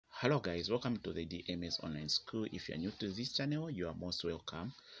Hello guys, welcome to the DMS online school. If you're new to this channel, you are most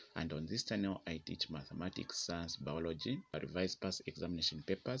welcome. And on this channel I teach mathematics, science, biology, revise past examination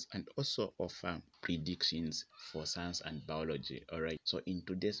papers, and also offer predictions for science and biology. Alright, so in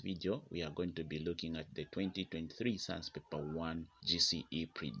today's video we are going to be looking at the 2023 science paper 1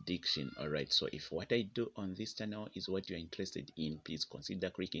 GCE prediction. Alright, so if what I do on this channel is what you're interested in, please consider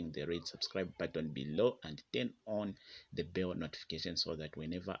clicking the red subscribe button below and turn on the bell notification so that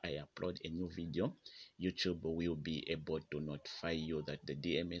whenever I upload a new video, YouTube will be able to notify you that the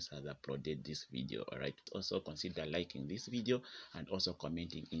DMS has uploaded this video. Alright, also consider liking this video and also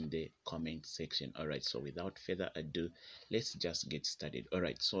commenting in the comment section. Alright, so without further ado, let's just get started.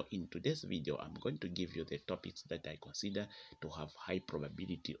 Alright, so in today's video I'm going to give you the topics that I consider to have high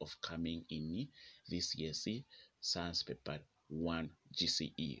probability of coming in this year's science paper 1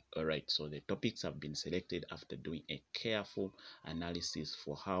 GCE. Alright, so the topics have been selected after doing a careful analysis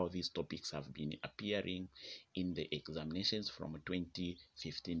for how these topics have been appearing in the examinations from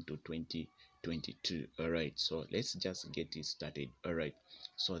 2015 to 2022. Alright, so let's just get it started. Alright,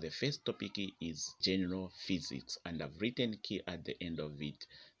 so the first topic is general physics, and I've written key at the end of it.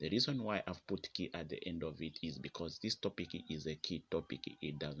 The reason why I've put key at the end of it is because this topic is a key topic.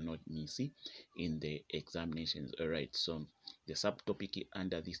 It does not miss in the examinations. Alright, so the subtopic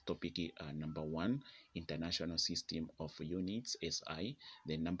under this topic are number 1, international system of units, SI,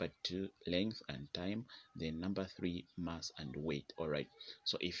 then number 2, length and time, then number 3, mass and weight. Alright,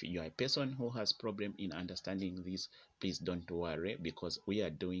 so if you are a person who has problem in understanding this, please don't worry, because we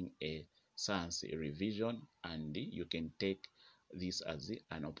are doing a science revision, and you can take this as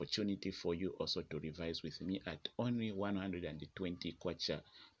an opportunity for you also to revise with me at only 120 kwacha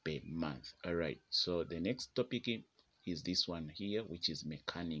per month. Alright, so the next topic is this one here, which is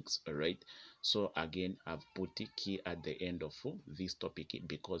mechanics. Alright, so again I've put a key at the end of this topic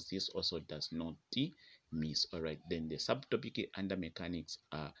because this also does not miss. Alright, then the subtopic under mechanics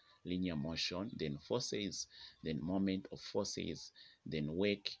are linear motion, then forces, then moment of forces, then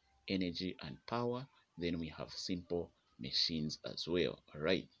work, energy and power, then we have simple machines as well.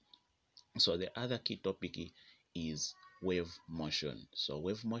 Alright, so the other key topic is wave motion. So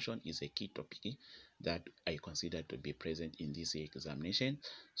wave motion is a key topic that I consider to be present in this examination.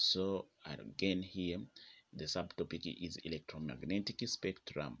 So again here the subtopic is electromagnetic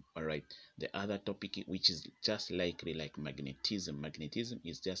spectrum. Alright, the other topic, which is just likely like magnetism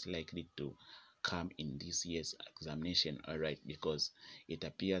is just likely to come in this year's examination. Alright, because it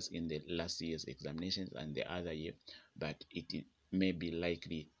appears in the last year's examinations and the other year, but it may be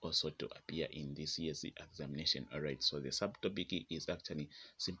likely also to appear in this year's examination. Alright, so the subtopic is actually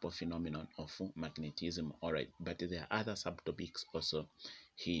simple phenomenon of magnetism. Alright, but there are other subtopics also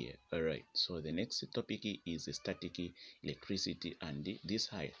here. Alright, so the next topic is static electricity, and this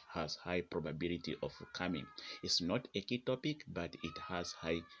has high probability of coming. It's not a key topic, but it has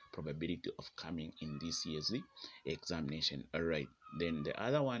high probability of coming in this year's examination. Alright, then the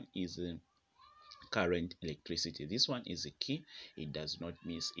other one is current electricity. This one is a key. It does not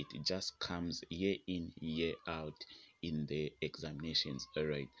miss. It just comes year in year out in the examinations.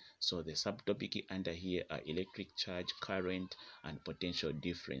 Alright, so the subtopic under here are electric charge, current and potential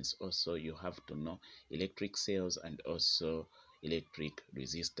difference. Also you have to know electric cells and also electric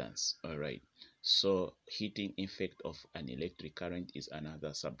resistance. Alright, so heating effect of an electric current is another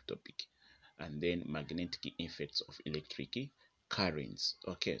subtopic, and then magnetic effects of electric currents.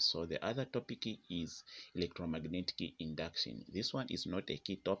 Okay, so the other topic is electromagnetic induction. This one is not a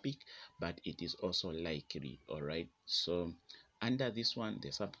key topic, but it is also likely. Alright, so under this one the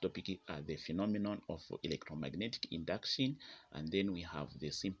subtopic are the phenomenon of electromagnetic induction, and then we have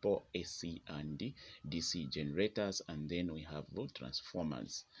the simple AC and DC generators, and then we have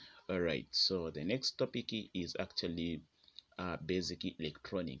transformers. Alright, so the next topic is actually basic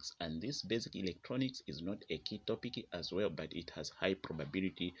electronics, and this basic electronics is not a key topic as well, but it has high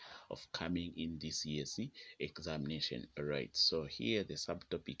probability of coming in this year's examination. Alright, so here the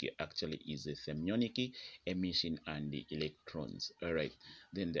subtopic actually is the thermionic emission and the electrons. Alright,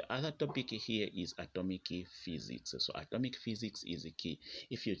 then the other topic here is atomic physics. So atomic physics is a key.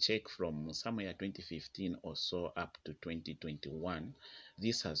 If you check from somewhere 2015 or so up to 2021,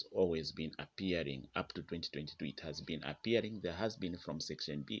 this has always been appearing. Up to 2022 it has been appearing. There has been from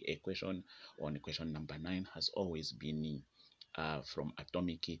section B a question on question number 9 has always been from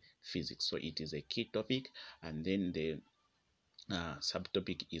atomic physics, so it is a key topic. And then the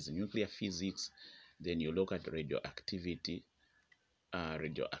subtopic is nuclear physics. Then you look at radioactivity.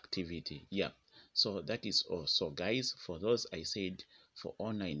 Yeah, so that is all. So guys, for those I said for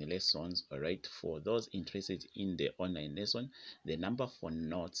online lessons. All right, for those interested in the online lesson, the number for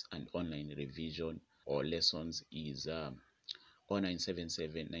notes and online revision or lessons is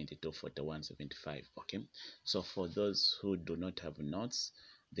 0977 92 41 75. Okay, so for those who do not have notes,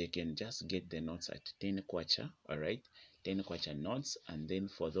 they can just get the notes at 10 kwacha. All right, 10 kwacha notes. And then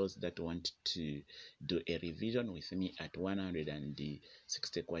for those that want to do a revision with me at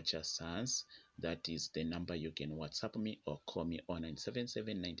 160 kwacha sans, that is the number you can WhatsApp me or call me on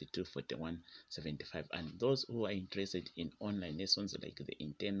 0977 92 41 75. And those who are interested in online lessons like the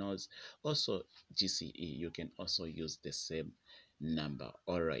internals, also GCE, you can also use the same number.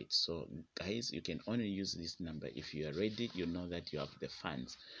 All right, so guys, you can only use this number if you are ready, you know that you have the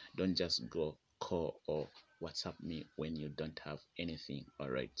funds. Don't just go call or WhatsApp me when you don't have anything. All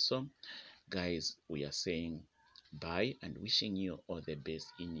right, so guys, we are saying bye and wishing you all the best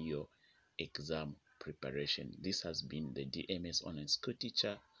in your exam preparation. This has been the DMS online school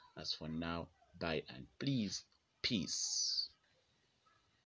teacher. As for now, bye and please, peace.